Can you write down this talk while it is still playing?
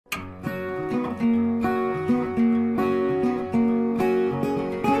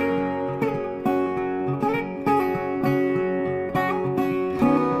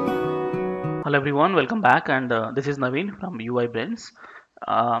everyone, welcome back, and this is Naveen from UiBrains.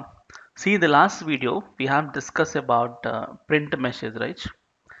 Uh, See, in the last video we have discussed about print message, right?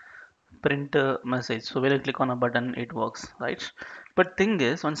 Print message. So when you click on a button, it works, right? But thing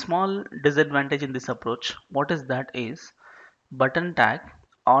is, one small disadvantage in this approach, what is that is button tag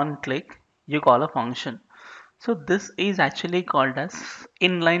on click you call a function. So this is actually called as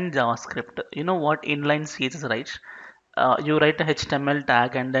inline JavaScript. You know what inline CSS writes? You write a HTML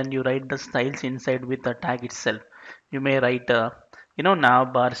tag and then you write the styles inside with the tag itself. You may write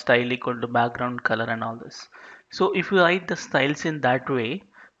nav bar style equal to background color and all this. So if you write the styles in that way,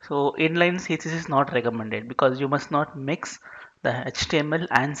 so inline CSS is not recommended because you must not mix the HTML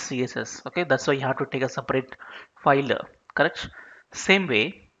and CSS. Okay, that's why you have to take a separate file. Correct? Same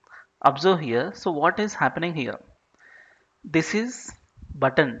way, observe here. So what is happening here? This is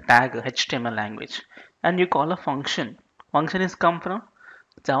button tag HTML language, and you call a function. Function is come from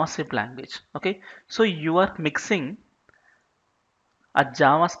JavaScript language. Okay, so you are mixing a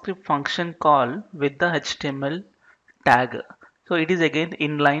JavaScript function call with the HTML tag. So it is again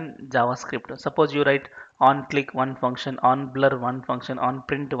inline JavaScript. Suppose you write on click one function, on blur one function, on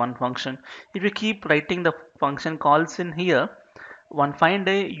print one function. If you keep writing the function calls in here, one fine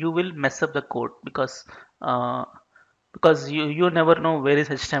day you will mess up the code uh, because you never know where is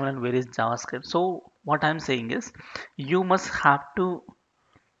HTML and where is JavaScript. So what I'm saying is you must have to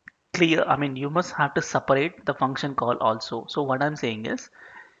you must have to separate the function call also. So what I'm saying is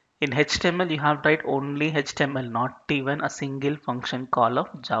in HTML you have to write only HTML, not even a single function call of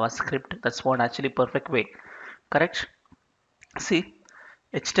JavaScript. That's what actually perfect way. Correct? See,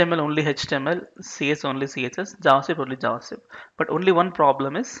 HTML only HTML, CS only CSS, JavaScript only JavaScript. But only one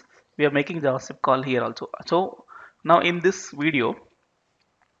problem is we are making JavaScript call here also. So now in this video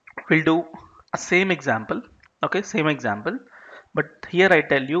we'll do a same example. Okay, same example, but here I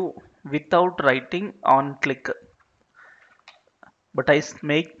tell you without writing on click, but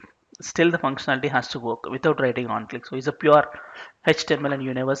make still the functionality has to work without writing on click. So it's a pure HTML and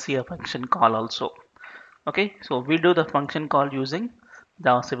you never see a function call also. Okay, so we do the function call using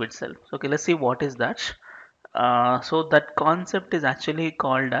JavaScript itself. Okay, let's see what is that. So that concept is actually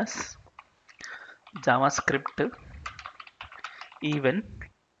called as JavaScript event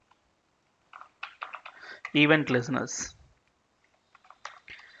event listeners.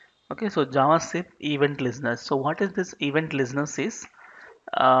 Okay, so JavaScript event listeners. So what is this event listeners is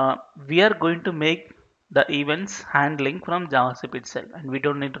we are going to make the events handling from JavaScript itself, and we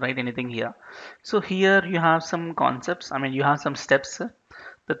don't need to write anything here. So here you have some concepts. You have some steps.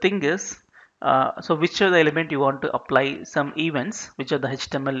 The thing is, so which are the element you want to apply some events, which are the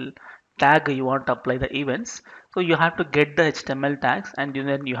HTML tag you want to apply the events. So you have to get the HTML tags, and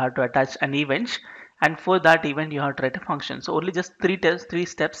then you have to attach an event, and for that event you have to write a function. So only just three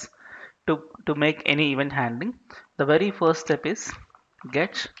steps to make any event handling. The very first step is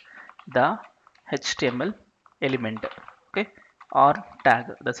get the HTML element, okay, or tag.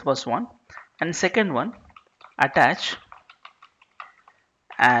 That's first one. And second one, attach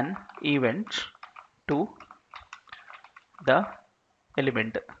an event to the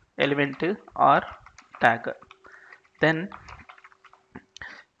element or tag. Then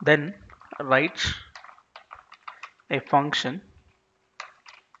then write a function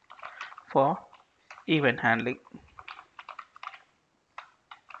for event handling.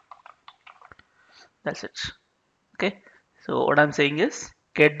 That's it. Okay, so what I'm saying is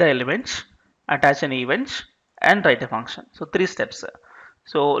get the elements, attach an event, and write a function. So three steps.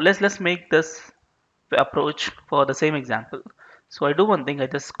 So let's make this approach for the same example. So I do one thing, I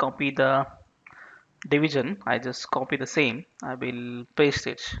just copy the division, I just copy the same, I will paste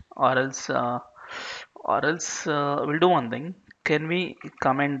it, or else we'll do one thing. Can we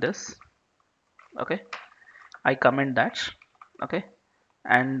comment this? Okay, I comment that. Okay,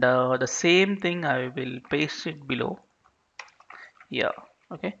 and the same thing I will paste it below. Yeah.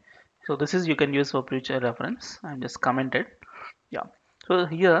 Okay, so this is you can use for future reference. I'm just commented. Yeah, so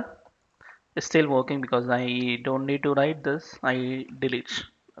here it's still working because I don't need to write this. I delete.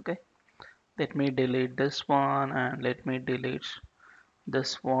 Okay, let me delete this one, and let me delete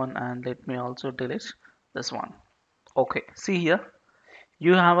this one, and let me also delete this one. Okay, see here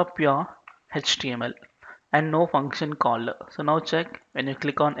you have a pure HTML and no function call. So now check, when you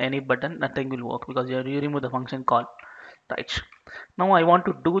click on any button nothing will work because you remove the function call, right? Now I want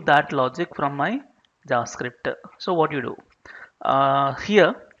to do that logic from my JavaScript. So what you do,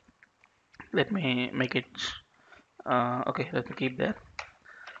 here let me make it okay, let me keep there.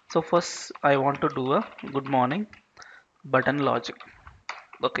 So first I want to do a good morning button logic.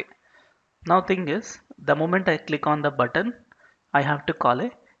 Okay, now thing is the moment I click on the button I have to call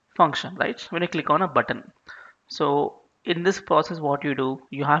a function, right? When you click on a button. So in this process, what you do,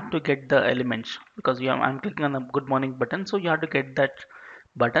 you have to get the elements because I'm clicking on the good morning button. So you have to get that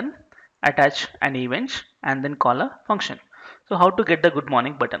button, attach an event, and then call a function. So how to get the good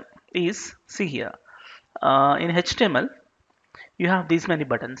morning button is, see here, in HTML, you have these many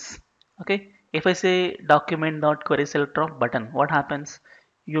buttons. Okay. If I say document.query selector of button, what happens?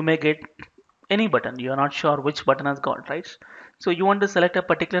 You may get any button. You are not sure which button has got, right? So you want to select a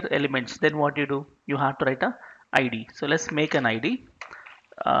particular element. Then what you do? You have to write a ID. So let's make an ID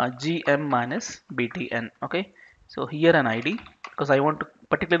gm minus btn. Okay. So here an ID because I want to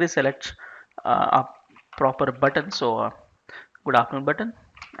particularly select a proper button. So good afternoon button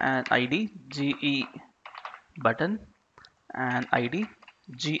and ID ge button and ID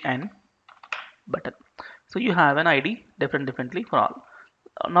gn button. So you have an ID differently for all.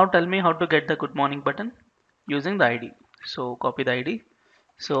 Now tell me how to get the good morning button using the ID. So copy the ID.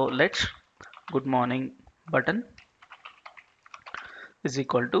 So let's good morning button is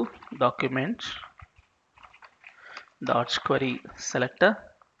equal to document dot query selector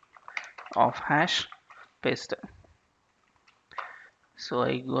of hash paste. So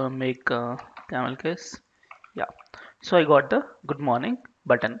I go make a camel case. Yeah. So I got the good morning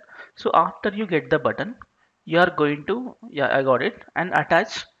button. So after you get the button, you are going to, yeah, I got it, and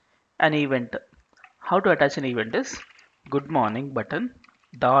attach an event. How to attach an event is good morning button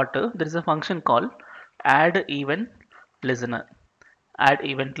dot, there is a function called add event listener. Add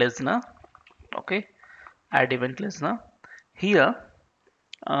event listener. Okay. Add event listener. Here,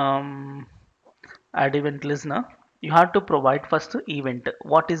 um, add event listener, you have to provide first event.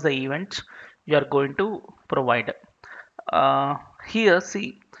 What is the event you are going to provide? uh, Here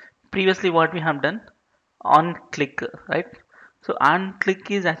see, previously what we have done, on click, right? So on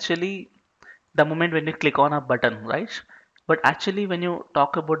click is actually the moment when you click on a button, right? But actually when you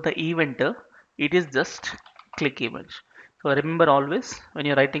talk about the event, it is just click event. So remember, always when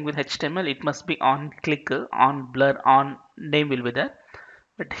you're writing with HTML, it must be on click, on blur, on name will be there.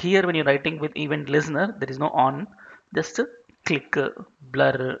 But here when you're writing with event listener, there is no on, just click,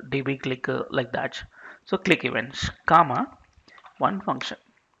 blur, db click, like that. So click events comma one function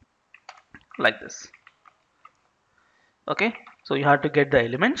like this. Okay. So you have to get the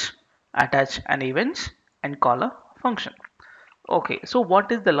elements, attach an event, and call a function. Okay. So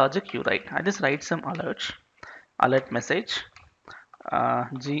what is the logic you write? I just write some alerts. Alert message,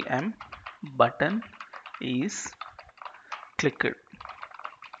 gm button is clicked.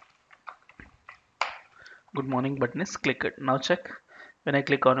 Good morning button is clicked. Now check. When I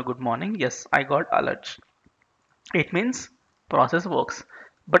click on a good morning, yes, I got alerts. It means process works.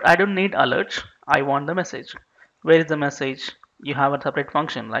 But I don't need alerts. I want the message. Where is the message? You have a separate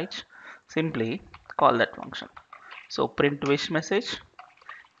function, right? Simply call that function. So print wish message.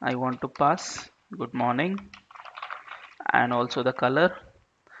 I want to pass good morning and also the color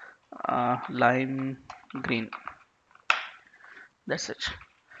lime green. That's it.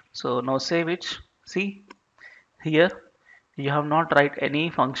 So now save it. See here, you have not write any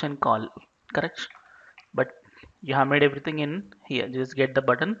function call, correct? But you have made everything in here. Just get the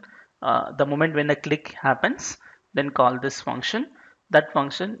button. The moment when a click happens, then call this function. That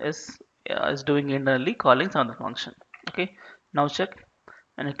function is doing internally calling some other function. Okay. Now check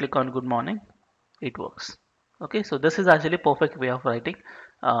and I click on good morning. It works. Okay. So this is actually perfect way of writing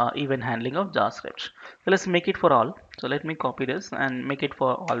event handling of JavaScript. So let's make it for all. So let me copy this and make it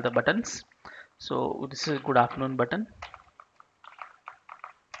for all the buttons. So this is good afternoon button.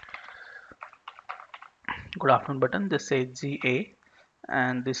 Good afternoon button. This says GA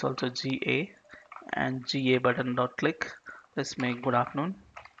and this also GA and GA button dot click. Let's make good afternoon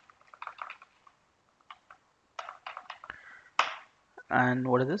and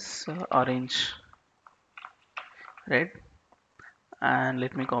what is this, orange red, and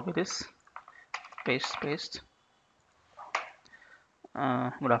let me copy this, paste.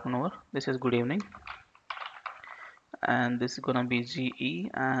 Good afternoon over. This is good evening and this is gonna be GE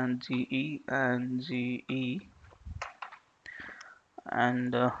and GE and GE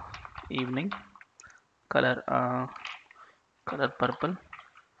and evening color purple.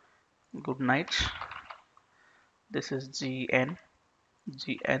 Good night. This is GN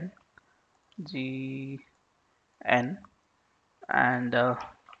and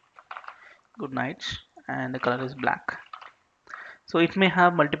good night, and the color is black. So it may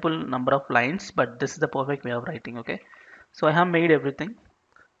have multiple number of lines, but this is the perfect way of writing. Okay. So I have made everything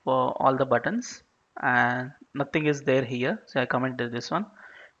for all the buttons and nothing is there here. So I commented this one.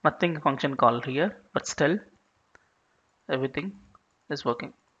 Nothing function called here, but still everything is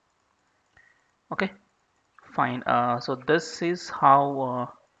working. Okay. Fine. So this is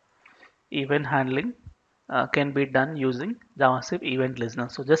how event handling can be done using JavaScript event listener.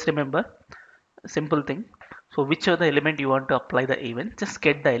 So just remember, simple thing. So whichever the element you want to apply the event, just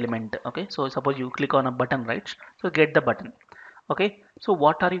get the element. Okay, so suppose you click on a button, right? So get the button. Okay, so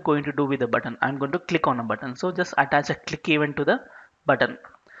what are you going to do with the button? I'm going to click on a button, so just attach a click event to the button.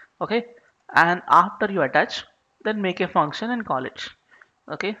 Okay, and after you attach, then make a function and call it.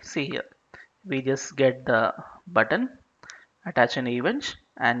 Okay, see here, we just get the button, attach an event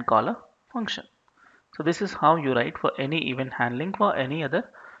and call a function. So this is how you write for any event handling for any other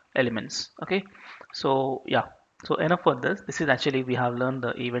elements. Okay, so yeah, so enough for this. This is actually we have learned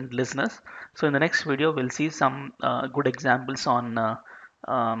the event listeners. So in the next video we'll see some good examples on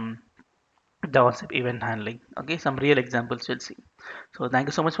um, JavaScript event handling. Okay, some real examples we'll see. So thank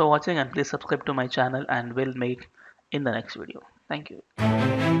you so much for watching, and please subscribe to my channel, and we'll meet in the next video. Thank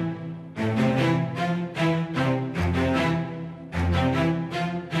you.